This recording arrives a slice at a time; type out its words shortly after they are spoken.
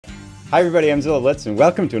Hi everybody, I'm Zilla Litz and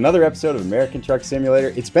welcome to another episode of American Truck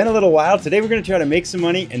Simulator. It's been a little while. Today we're going to try to make some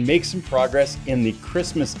money and make some progress in the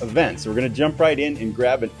Christmas event. So we're going to jump right in and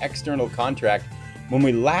grab an external contract. When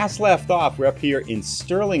we last left off, we're up here in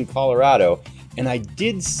Sterling, Colorado, and I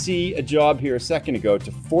did see a job here a second ago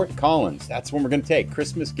to Fort Collins. That's when we're going to take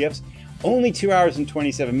Christmas gifts. Only 2 hours and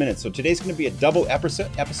 27 minutes. So today's going to be a double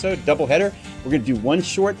episode, double header. We're going to do one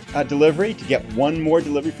short delivery to get one more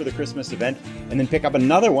delivery for the Christmas event, and then pick up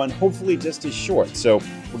another one, hopefully just as short. So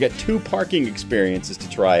we'll get 2 parking experiences to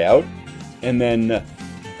try out, and then a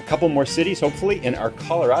couple more cities, hopefully, in our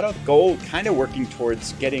Colorado goal, kind of working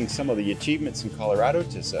towards getting some of the achievements in Colorado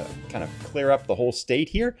to kind of clear up the whole state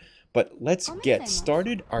here. But let's get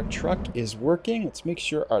started. Our truck is working. Let's make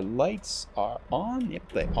sure our lights are on.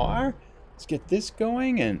 Yep, they are. Let's get this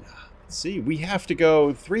going, and let's see, we have to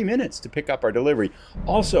go 3 minutes to pick up our delivery.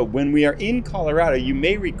 Also, when we are in Colorado, you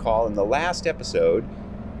may recall in the last episode,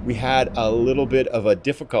 we had a little bit of a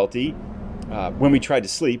difficulty when we tried to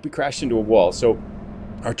sleep. We crashed into a wall. So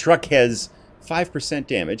our truck has 5%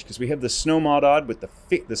 damage because we have the snow mod on with the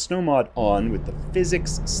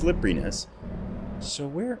physics slipperiness. So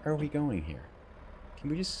where are we going here? Can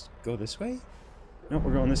we just go this way? No,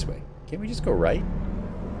 we're going this way. Can't we just go right?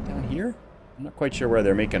 Down here? I'm not quite sure why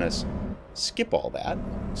they're making us skip all that.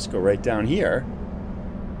 Just go right down here.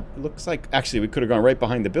 It looks like, actually, we could have gone right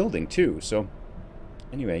behind the building too. So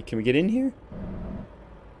anyway, can we get in here?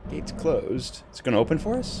 Gate's closed. It's going to open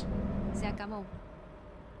for us?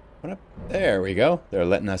 What up? There we go. They're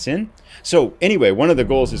letting us in. So anyway, one of the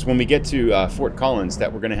goals is when we get to Fort Collins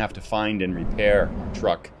that we're going to have to find and repair our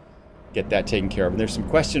truck. Get that taken care of. And there's some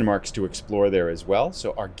question marks to explore there as well.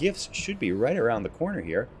 So our gifts should be right around the corner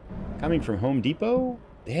here. Coming from Home Depot.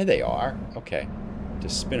 There they are. Okay.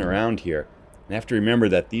 Just spin around here. And I have to remember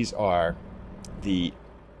that these are the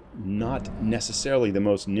not necessarily the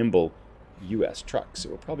most nimble US trucks. So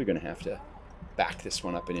we're probably going to have to back this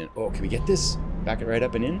one up and in. Oh, can we get this? Back it right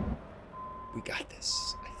up and in? We got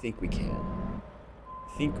this. I think we can.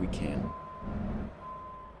 I think we can.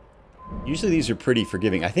 Usually these are pretty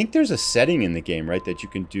forgiving. I think there's a setting in the game, right, that you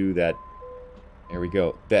can do that. There we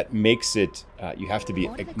go. That makes it, you have to be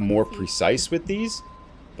more precise with these.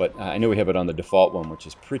 But I know we have it on the default one, which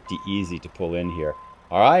is pretty easy to pull in here.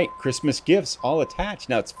 All right, Christmas gifts all attached.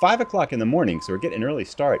 Now it's 5 o'clock in the morning, so we're getting an early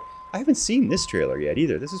start. I haven't seen this trailer yet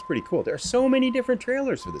either. This is pretty cool. There are so many different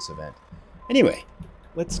trailers for this event. Anyway,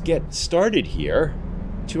 let's get started here.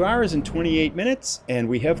 2 hours and 28 minutes, and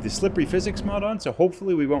we have the slippery physics mod on, so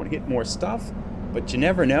hopefully we won't hit more stuff. But you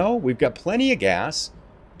never know. We've got plenty of gas,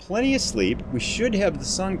 plenty of sleep. We should have the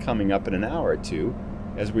sun coming up in an hour or two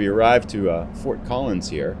as we arrive to Fort Collins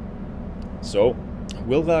here. So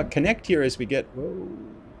we'll connect here as we get... Whoa,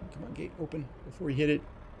 come on, gate open before we hit it.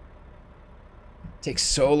 It takes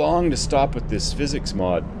so long to stop with this physics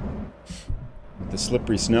mod. With the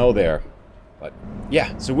slippery snow there. But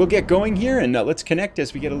yeah, so we'll get going here, and let's connect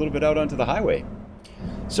as we get a little bit out onto the highway.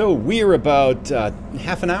 So we're about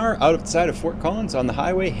half an hour outside of Fort Collins on the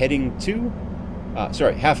highway heading to,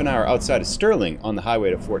 half an hour outside of Sterling on the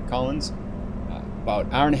highway to Fort Collins. About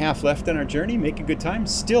an hour and a half left on our journey, making good time.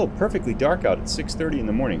 Still perfectly dark out at 6:30 in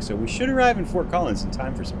the morning, so we should arrive in Fort Collins in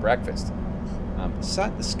time for some breakfast.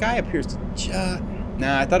 The sky appears to just...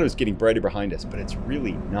 Nah, I thought it was getting brighter behind us, but it's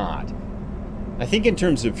really not. I think in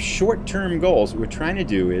terms of short-term goals, what we're trying to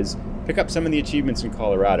do is pick up some of the achievements in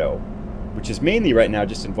Colorado, which is mainly right now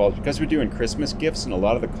just involved, because we're doing Christmas gifts, and a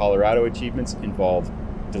lot of the Colorado achievements involve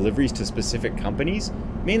deliveries to specific companies,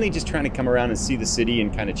 mainly just trying to come around and see the city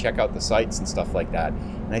and kind of check out the sites and stuff like that.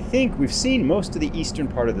 And I think we've seen most of the eastern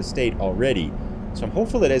part of the state already, so I'm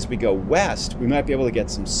hopeful that as we go west, we might be able to get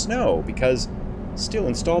some snow, because still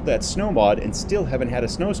installed that snow mod and still haven't had a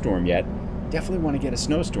snowstorm yet. Definitely want to get a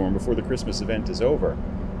snowstorm before the Christmas event is over.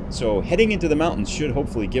 So heading into the mountains should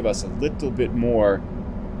hopefully give us a little bit more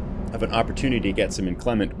of an opportunity to get some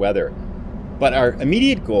inclement weather. But our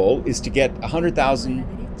immediate goal is to get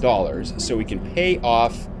 $100,000 so we can pay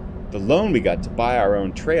off the loan we got to buy our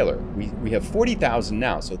own trailer. We have $40,000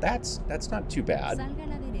 now, so that's not too bad.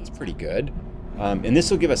 It's pretty good. And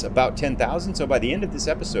this will give us about $10,000. So by the end of this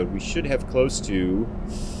episode, we should have close to...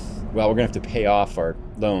 Well, we're going to have to pay off our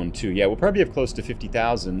loan too. Yeah, we'll probably have close to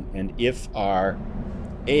 $50,000. And if our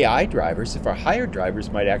AI drivers, if our hired drivers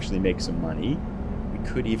might actually make some money, we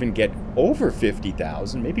could even get over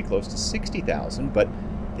 $50,000, maybe close to $60,000. But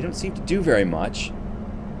they don't seem to do very much.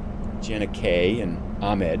 Jenna K and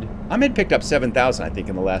Ahmed. Ahmed picked up $7,000, I think,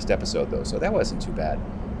 in the last episode, though. So that wasn't too bad.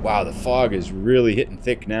 Wow, the fog is really hitting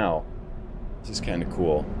thick now. This is kind of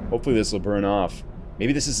cool. Hopefully this will burn off.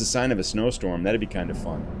 Maybe this is a sign of a snowstorm. That'd be kind of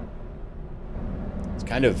fun. It's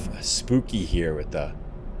kind of spooky here with the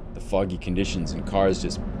foggy conditions and cars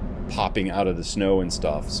just popping out of the snow and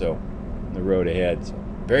stuff. So, on the road ahead. So,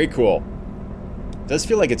 very cool. It does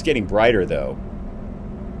feel like it's getting brighter though.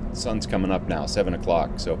 The sun's coming up now, 7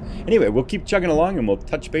 o'clock. So, anyway, we'll keep chugging along and we'll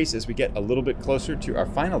touch base as we get a little bit closer to our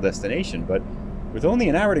final destination. But with only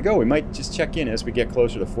an hour to go, we might just check in as we get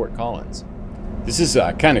closer to Fort Collins. This is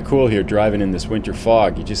kind of cool here, driving in this winter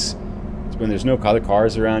fog. You just, when there's no other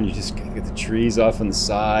cars around, you just get the trees off on the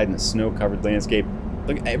side and the snow-covered landscape.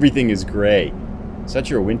 Look, everything is gray.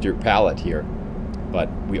 Such a winter palette here. But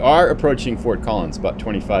we are approaching Fort Collins, about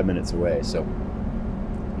 25 minutes away, so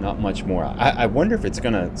not much more. I wonder if it's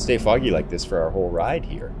going to stay foggy like this for our whole ride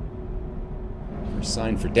here. We're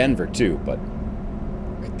signed for Denver, too, but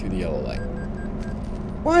right through the yellow light.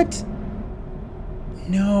 What?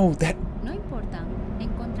 No, that... No importa.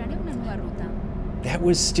 Encontraré una nueva ruta. That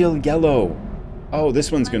was still yellow. Oh,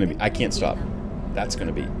 this one's going to be... I can't stop. That's going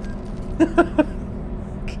to be...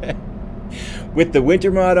 Okay. With the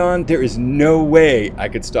winter mod on, there is no way I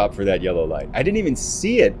could stop for that yellow light. I didn't even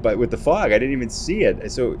see it, but with the fog, I didn't even see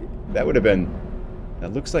it. So that would have been...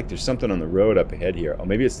 That looks like there's something on the road up ahead here. Oh,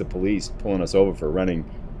 maybe it's the police pulling us over for running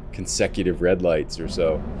consecutive red lights or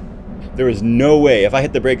so. There was no way. If I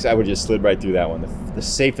hit the brakes, I would just slid right through that one. The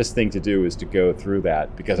safest thing to do is to go through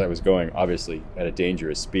that because I was going, obviously, at a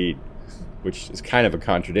dangerous speed, which is kind of a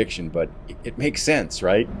contradiction, but it makes sense,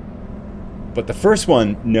 right? But the first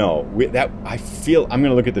one, no. I feel, I'm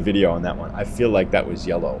going to look at the video on that one. I feel like that was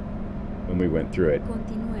yellow when we went through it.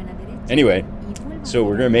 Anyway, so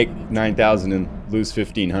we're going to make 9,000 and lose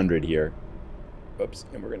 1,500 here. Oops,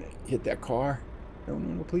 and we're going to hit that car. No,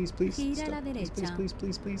 no, no, please, please, stop.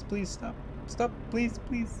 Please, stop. Stop, please,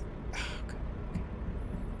 please. Oh, okay.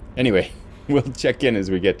 Anyway, we'll check in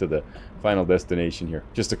as we get to the final destination here.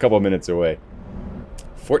 Just a couple minutes away.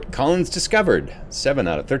 Fort Collins discovered. 7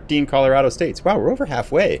 out of 13 Colorado states. Wow, we're over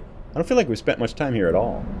halfway. I don't feel like we've spent much time here at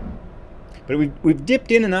all. But we've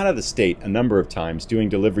dipped in and out of the state a number of times, doing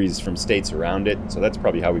deliveries from states around it, so that's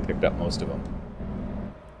probably how we picked up most of them.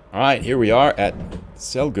 Alright, here we are at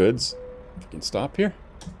Sell Goods. If we can stop here.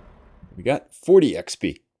 We got 40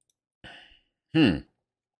 XP.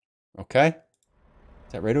 Okay.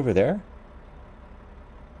 Is that right over there?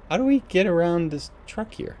 How do we get around this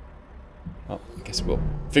truck here? Well, I guess we'll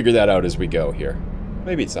figure that out as we go here.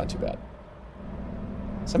 Maybe it's not too bad.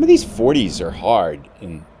 Some of these 40s are hard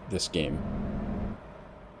in this game.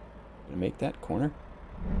 Gonna make that corner?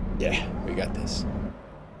 Yeah, we got this.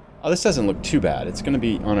 Oh, this doesn't look too bad. It's gonna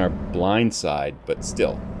be on our blind side, but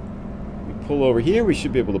still. We pull over here, we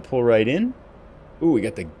should be able to pull right in. Ooh, we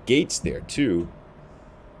got the gates there too.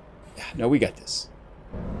 Yeah, no, we got this.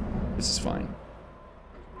 This is fine.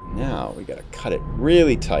 Now we gotta cut it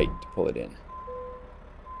really tight to pull it in.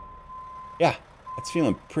 Yeah, that's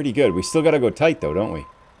feeling pretty good. We still gotta go tight though, don't we? So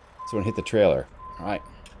we're gonna hit the trailer. Alright.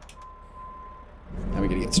 Now we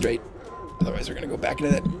gotta get straight. Otherwise we're gonna go back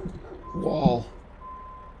into that wall.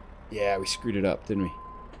 Yeah, we screwed it up, didn't we?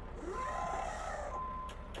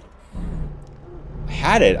 I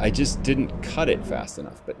had it, I just didn't cut it fast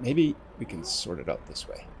enough. But maybe we can sort it out this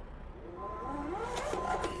way.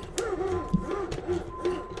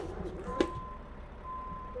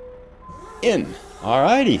 In.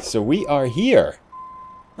 Alrighty, so we are here.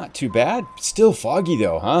 Not too bad. Still foggy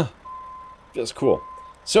though, huh? Feels cool.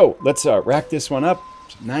 So let's rack this one up.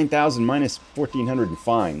 9,000 minus 1,400 in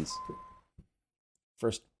fines.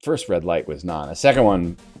 First red light was none. A second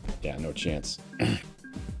one, yeah, no chance.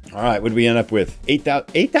 Alright, what did we end up with?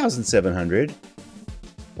 8,700?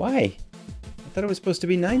 Why? I thought it was supposed to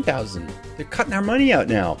be 9,000. They're cutting our money out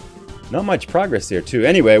now. Not much progress there too.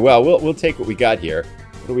 Anyway, well, we'll take what we got here.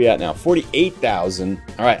 What are we at now? 48,000.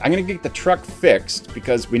 All right, I'm going to get the truck fixed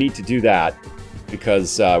because we need to do that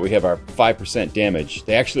because we have our 5% damage.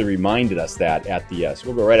 They actually reminded us that at the, so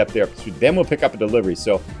we'll go right up there. Then we'll pick up a delivery.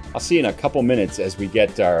 So I'll see you in a couple minutes as we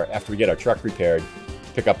get after we get our truck repaired,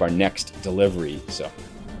 pick up our next delivery. So,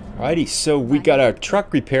 alrighty, so we got our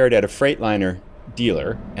truck repaired at a Freightliner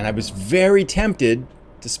dealer, and I was very tempted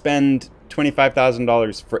to spend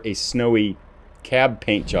 $25,000 for a snowy cab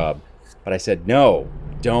paint job. But I said, no,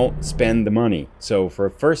 don't spend the money. So for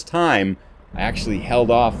the first time, I actually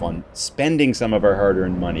held off on spending some of our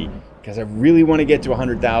hard-earned money because I really want to get to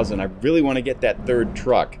 100,000. I really want to get that third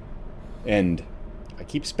truck. And if I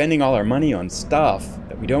keep spending all our money on stuff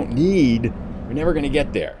that we don't need, we're never going to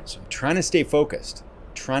get there. So I'm trying to stay focused,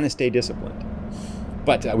 trying to stay disciplined.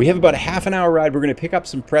 But we have about a half an hour ride. We're going to pick up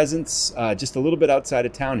some presents just a little bit outside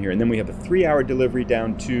of town here. And then we have a 3-hour delivery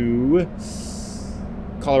down to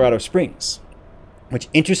Colorado Springs. Which,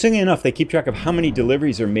 interestingly enough, they keep track of how many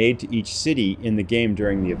deliveries are made to each city in the game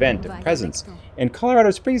during the event of presents. And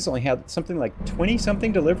Colorado Springs only had something like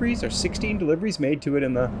 20-something deliveries or 16 deliveries made to it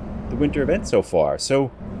in the winter event so far. So,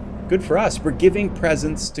 good for us. We're giving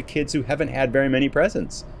presents to kids who haven't had very many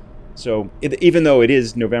presents. So, even though it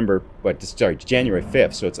is January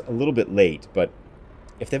 5th, so it's a little bit late, but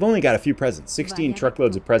if they've only got a few presents, 16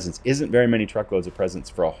 truckloads of presents isn't very many truckloads of presents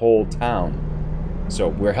for a whole town. So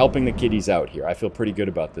we're helping the kiddies out here. I feel pretty good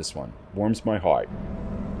about this one. Warms my heart.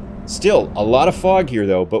 Still, a lot of fog here,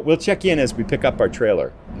 though, but we'll check in as we pick up our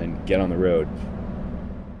trailer and then get on the road.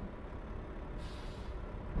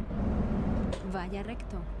 Vaya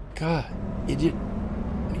recto. God, idiot.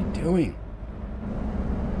 What are you doing?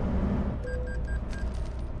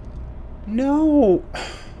 No!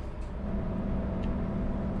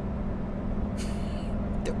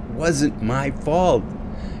 That wasn't my fault.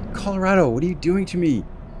 Colorado, what are you doing to me?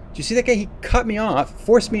 Did you see that guy? He cut me off,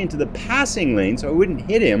 forced me into the passing lane so I wouldn't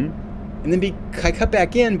hit him, and then I cut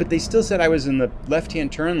back in, but they still said I was in the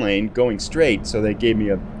left-hand turn lane going straight, so they gave me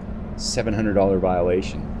a $700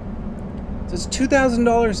 violation. So it's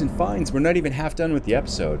 $2,000 in fines. We're not even half done with the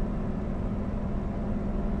episode.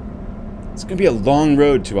 It's going to be a long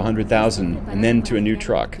road to 100,000 and then to a new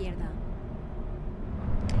truck.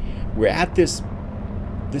 We're at this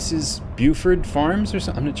is Buford Farms or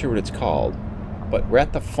something. I'm not sure what it's called. But we're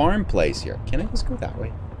at the farm place here. Can I just go that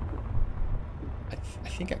way? I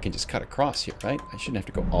think I can just cut across here, right? I shouldn't have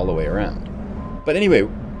to go all the way around. But anyway,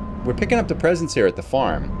 we're picking up the presents here at the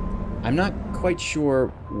farm. I'm not quite sure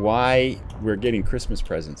why we're getting Christmas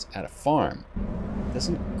presents at a farm. It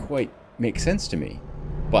doesn't quite make sense to me.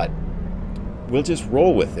 But we'll just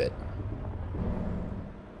roll with it.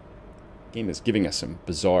 The game is giving us some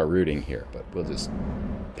bizarre routing here, but we'll just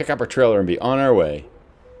pick up our trailer and be on our way.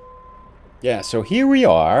 Yeah, so here we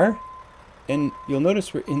are, and you'll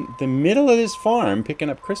notice we're in the middle of this farm picking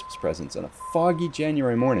up Christmas presents on a foggy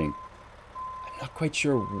January morning. I'm not quite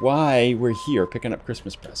sure why we're here picking up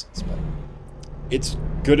Christmas presents, but it's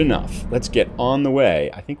good enough. Let's get on the way.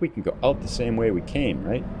 I think we can go out the same way we came,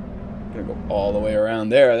 right? We're gonna go all the way around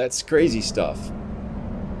there. That's crazy stuff.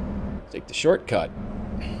 Take the shortcut.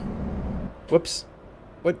 Whoops.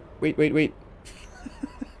 What? Wait.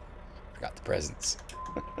 Forgot the presents.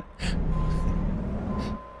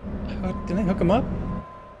 Didn't I hook them up?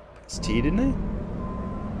 Press T, didn't I?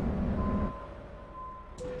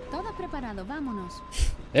 Todo preparado, vámonos.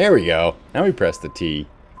 There we go. Now we press the T.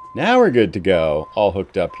 Now we're good to go. All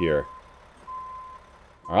hooked up here.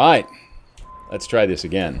 Alright. Let's try this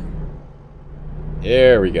again.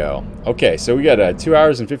 There we go. Okay, so we got 2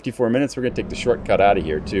 hours and 54 minutes. We're going to take the shortcut out of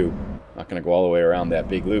here, too. Not going to go all the way around that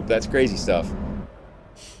big loop. That's crazy stuff.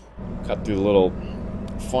 Cut through the little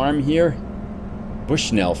farm here.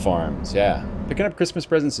 Bushnell Farms, yeah. Picking up Christmas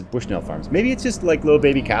presents at Bushnell Farms. Maybe it's just like little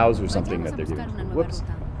baby cows or something that they're doing. Whoops.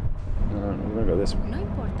 No, we're going to go this way. No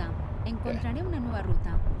importa. Encontraré una nueva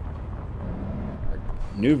ruta.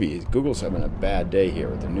 Newbie. Google's having a bad day here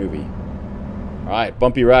with their Newbie. Alright,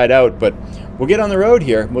 bumpy ride out, but we'll get on the road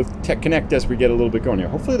here. We'll connect as we get a little bit going here.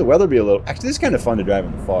 Hopefully the weather will be a little... Actually, this is kind of fun to drive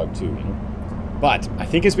in the fog, too, you know. But I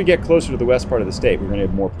think as we get closer to the west part of the state, we're going to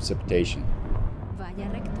have more precipitation. Vaya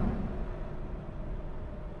recto.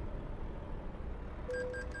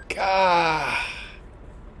 God.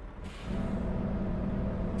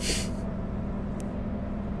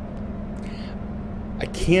 I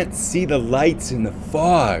can't see the lights in the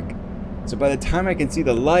fog. So by the time I can see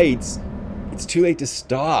the lights, it's too late to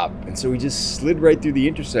stop. And so we just slid right through the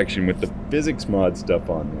intersection with the physics mod stuff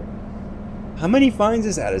on there. How many fines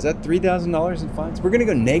is that? Is that $3,000 in fines? We're going to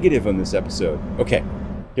go negative on this episode. Okay,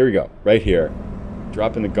 here we go. Right here.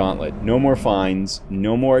 Dropping the gauntlet. No more fines.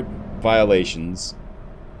 No more violations.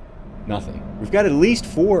 Nothing. We've got at least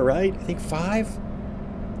 4, right? I think 5?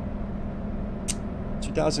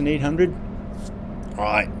 2,800?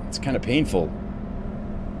 Alright, it's kind of painful.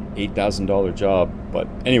 $8,000 job. But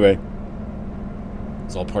anyway,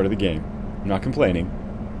 it's all part of the game. I'm not complaining.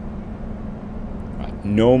 Right,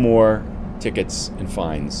 no more tickets and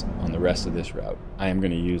fines on the rest of this route. I am going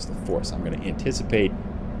to use the force. I'm going to anticipate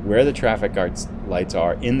where the traffic lights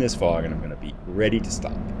are in this fog, and I'm going to be ready to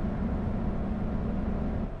stop.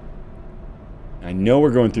 I know we're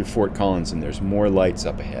going through Fort Collins and there's more lights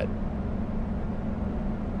up ahead.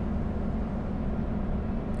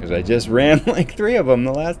 Because I just ran like 3 of them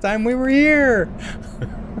the last time we were here.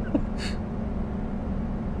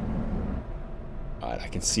 Alright, I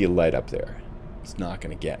can see a light up there. It's not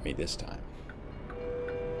going to get me this time.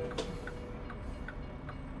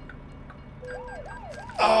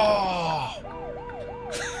 Oh!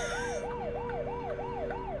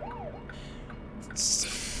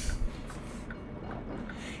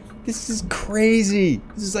 This is crazy.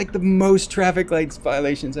 This is like the most traffic lights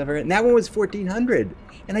violations I've ever had. And that one was 1400.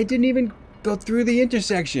 And I didn't even go through the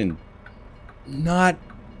intersection. Not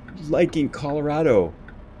liking Colorado.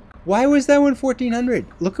 Why was that one 1400?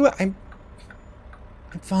 Look what I'm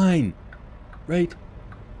fine. Right?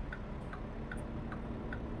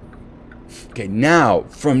 Okay, now,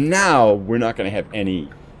 from now, we're not going to have any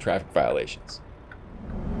traffic violations.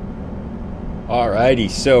 Alrighty,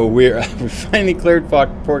 so we finally cleared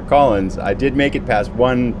Fort Collins. I did make it past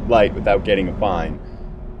one light without getting a fine.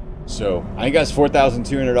 So I got us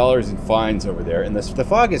 $4,200 in fines over there, and the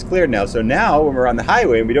fog is cleared now. So now, when we're on the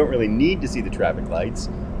highway and we don't really need to see the traffic lights,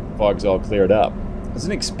 the fog's all cleared up. It's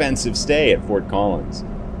an expensive stay at Fort Collins.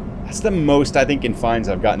 That's the most, I think, in fines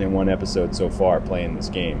I've gotten in one episode so far playing this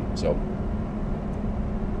game. So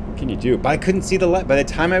what can you do? But I couldn't see the light. By the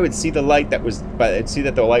time I would see the light I'd see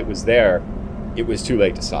that the light was there, it was too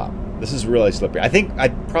late to stop. This is really slippery. I think I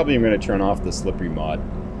probably am going to turn off the slippery mod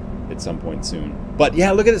at some point soon. But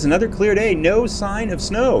yeah, look at this. Another clear day. No sign of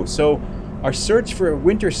snow. So our search for a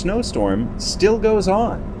winter snowstorm still goes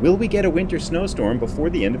on. Will we get a winter snowstorm before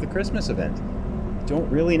the end of the Christmas event? Don't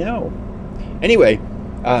really know. Anyway,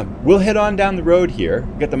 we'll head on down the road here.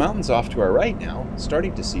 We've got the mountains off to our right now.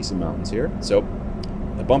 Starting to see some mountains here. So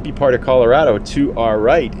the bumpy part of Colorado to our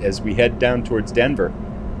right as we head down towards Denver.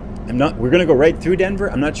 We're going to go right through Denver.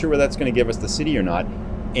 I'm not sure whether that's going to give us the city or not.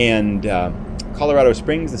 And Colorado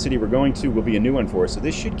Springs, the city we're going to, will be a new one for us. So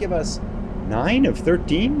this should give us 9 of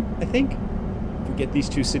 13, I think, if we get these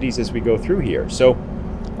two cities as we go through here. So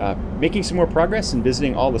making some more progress and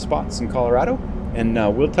visiting all the spots in Colorado. And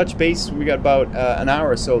we'll touch base. We got about an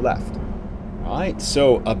hour or so left. All right,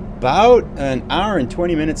 so about an hour and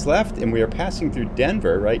 20 minutes left, and we are passing through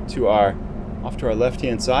Denver, right to off to our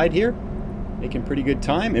left-hand side here. Making pretty good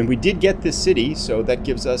time, and we did get this city, so that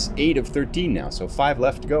gives us 8 of 13 now. So 5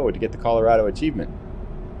 left to go to get the Colorado achievement.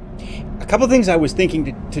 A couple things I was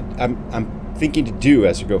thinking I'm thinking to do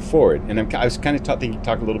as we go forward, and I was kind of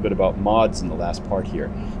talk a little bit about mods in the last part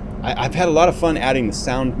here. I've had a lot of fun adding the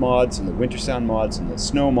sound mods and the winter sound mods and the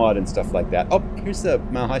snow mod and stuff like that. Oh, here's the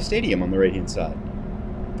Mile High Stadium on the right-hand side.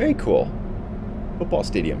 Very cool. Football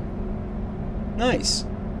stadium. Nice.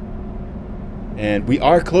 And we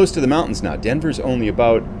are close to the mountains now. Denver's only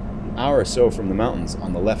about an hour or so from the mountains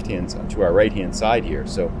on the left-hand side, to our right-hand side here.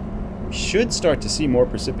 So we should start to see more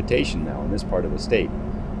precipitation now in this part of the state.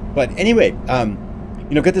 But anyway,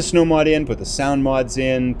 get the snow mod in, put the sound mods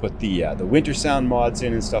in, put the winter sound mods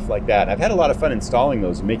in and stuff like that. I've had a lot of fun installing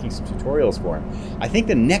those and making some tutorials for them. I think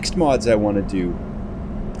the next mods I want to do,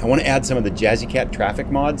 I want to add some of the Jazzy Cat traffic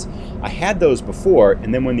mods. I had those before,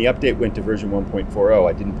 and then when the update went to version 1.40,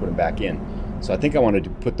 I didn't put them back in. So I think I wanted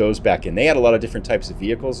to put those back in. They had a lot of different types of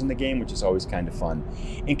vehicles in the game, which is always kind of fun.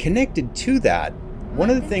 And connected to that,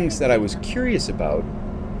 one of the things that I was curious about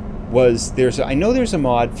was I know there's a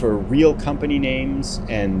mod for real company names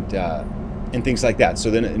and things like that.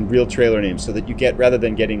 So then in real trailer names, so that you get, rather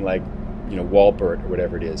than getting like, Walbert or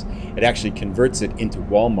whatever it is, it actually converts it into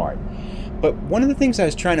Walmart. But one of the things I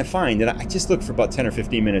was trying to find, and I just looked for about 10 or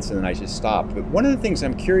 15 minutes and then I just stopped, but one of the things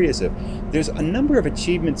I'm curious of, there's a number of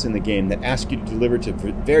achievements in the game that ask you to deliver to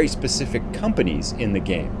very specific companies in the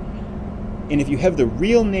game. And if you have the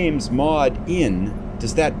real names mod in,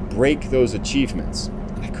 does that break those achievements?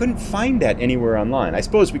 I couldn't find that anywhere online. I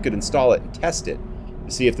suppose we could install it and test it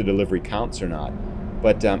to see if the delivery counts or not.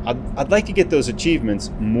 But I'd like to get those achievements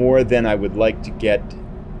more than I would like to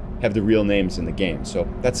have the real names in the game. So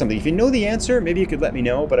that's something. If you know the answer, maybe you could let me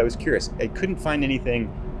know, but I was curious. I couldn't find anything,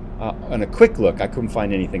 on a quick look, I couldn't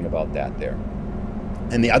find anything about that there.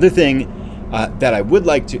 And the other thing that I would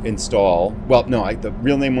like to install, well, no, the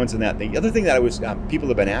real name ones and that. The other thing that people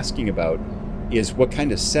have been asking about is what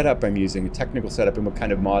kind of setup I'm using, a technical setup, and what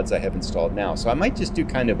kind of mods I have installed now. So I might just do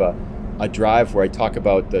kind of a drive where I talk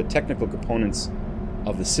about the technical components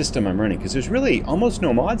of the system I'm running, because there's really almost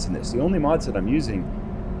no mods in this. The only mods that I'm using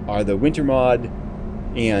are the winter mod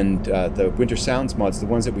and the winter sounds mods, the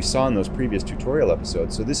ones that we saw in those previous tutorial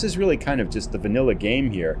episodes. So this is really kind of just the vanilla game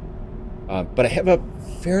here. But I have a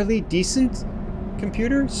fairly decent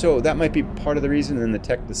computer, so that might be part of the reason. And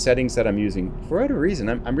the settings that I'm using, for whatever reason,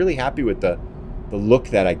 I'm really happy with the look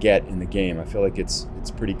that I get in the game. I feel like it's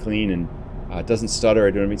pretty clean, and it doesn't stutter. I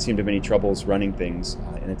don't seem to have any troubles running things,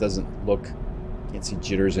 and it doesn't look, can't see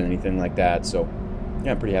jitters and anything like that. So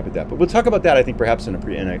yeah, I'm pretty happy with that. But we'll talk about that, I think, perhaps in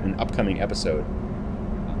an upcoming episode.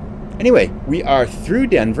 Anyway, we are through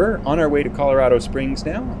Denver, on our way to Colorado Springs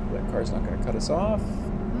now. That car's not going to cut us off.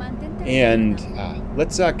 And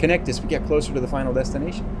let's connect as we get closer to the final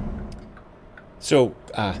destination. So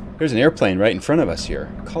there's an airplane right in front of us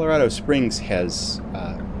here. Colorado Springs has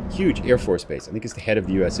Huge Air Force base. I think it's the head of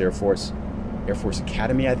the U.S. Air Force. Air Force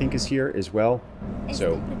Academy, I think, is here as well.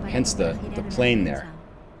 So, hence the plane there.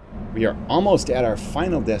 We are almost at our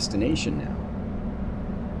final destination now.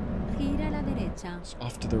 It's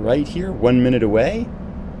off to the right here, 1 minute away.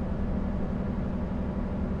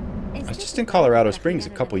 I was just in Colorado Springs a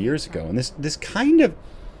couple years ago, and this kind of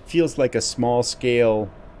feels like a small scale,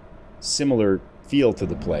 similar feel to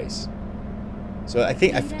the place. So I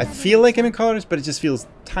think I feel like I'm in Colorado, but it just feels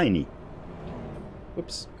tiny.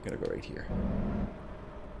 Whoops, I gotta go right here.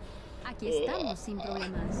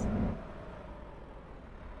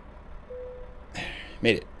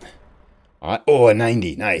 Made it. Oh, a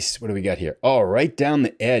 90. Nice. What do we got here? Oh, right down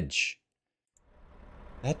the edge.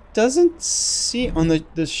 That doesn't seem, on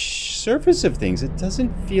the surface of things, it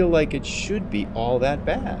doesn't feel like it should be all that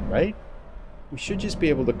bad, right? We should just be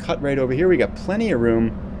able to cut right over here. We got plenty of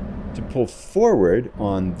room to pull forward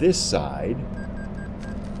on this side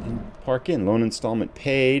and park in. Loan installment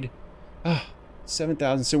paid. Ah,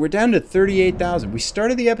 7,000. So we're down to 38,000. We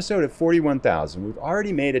started the episode at 41,000. We've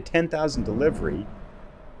already made a 10,000 delivery.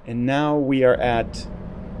 And now we are at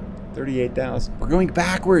 38,000. We're going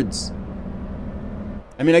backwards.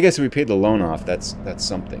 I mean, I guess if we paid the loan off, that's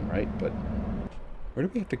something, right? But where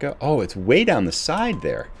do we have to go? Oh, it's way down the side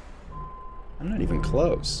there. I'm not even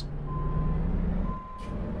close.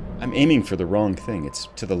 I'm aiming for the wrong thing. It's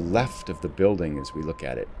to the left of the building as we look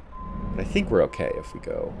at it. But I think we're okay if we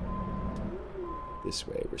go this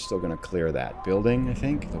way. We're still going to clear that building, I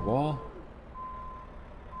think, the wall.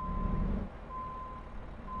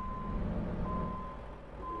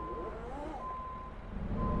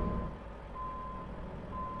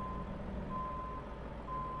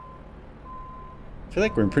 I feel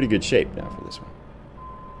like we're in pretty good shape now for this one.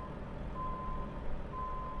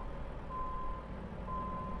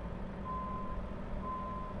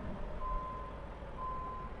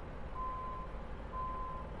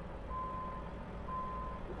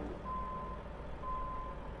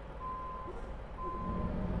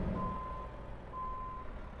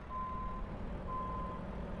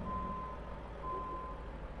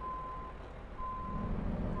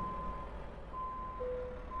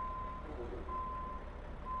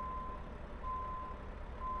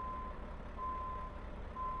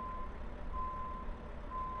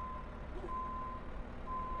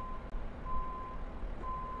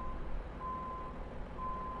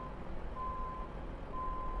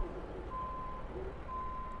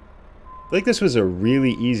 I think this was a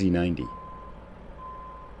really easy 90.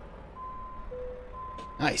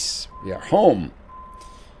 Nice. We are home.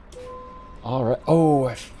 All right. Oh,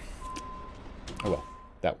 oh well,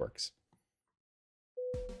 that works.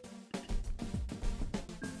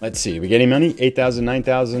 Let's see. We getting money? 8,000,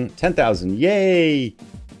 9,000, 10,000. Yay!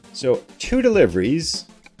 So 2 deliveries.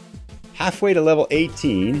 Halfway to level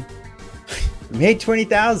 18. We made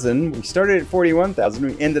 20,000. We started at 41,000.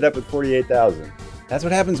 We ended up at 48,000. That's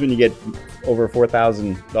what happens when you get over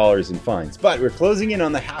 $4,000 in fines. But we're closing in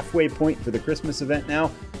on the halfway point for the Christmas event now.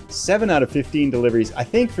 7 out of 15 deliveries. I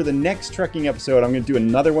think for the next trucking episode, I'm going to do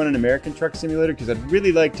another one in American Truck Simulator because I'd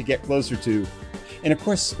really like to get closer to. And of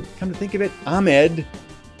course, come to think of it, Ahmed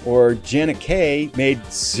or Jenna K made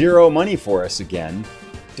 0 money for us again.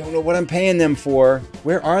 Don't know what I'm paying them for.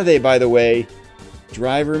 Where are they, by the way?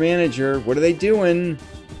 Driver manager, what are they doing?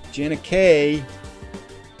 Jenna K.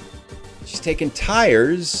 She's taking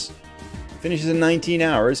tires, finishes in 19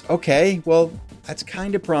 hours. Okay, well, that's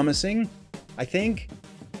kind of promising, I think.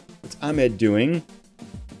 What's Ahmed doing?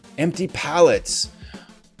 Empty pallets.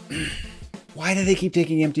 Why do they keep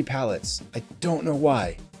taking empty pallets? I don't know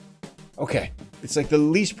why. Okay, it's like the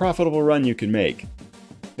least profitable run you can make.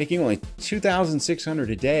 Making only 2,600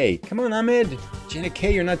 a day. Come on, Ahmed. Jenna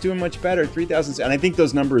K, you're not doing much better. 3,000, and I think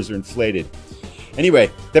those numbers are inflated.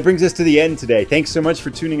 Anyway, that brings us to the end today. Thanks so much for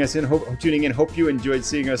tuning in. Hope you enjoyed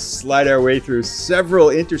seeing us slide our way through several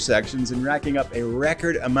intersections and racking up a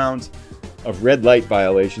record amount of red light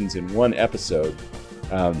violations in one episode.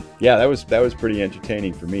 Yeah, that was pretty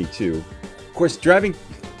entertaining for me too. Of course, driving,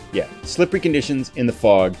 slippery conditions in the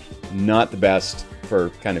fog, not the best for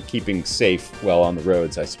kind of keeping safe well on the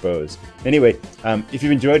roads, I suppose. Anyway, if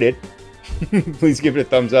you've enjoyed it, please give it a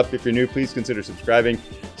thumbs up. If you're new, please consider subscribing.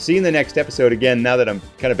 See you in the next episode. Again, now that I'm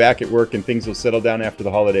kind of back at work and things will settle down after the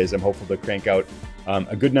holidays, I'm hopeful to crank out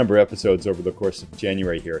a good number of episodes over the course of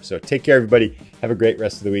January here. So take care, everybody. Have a great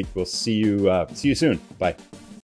rest of the week. We'll see you soon. Bye.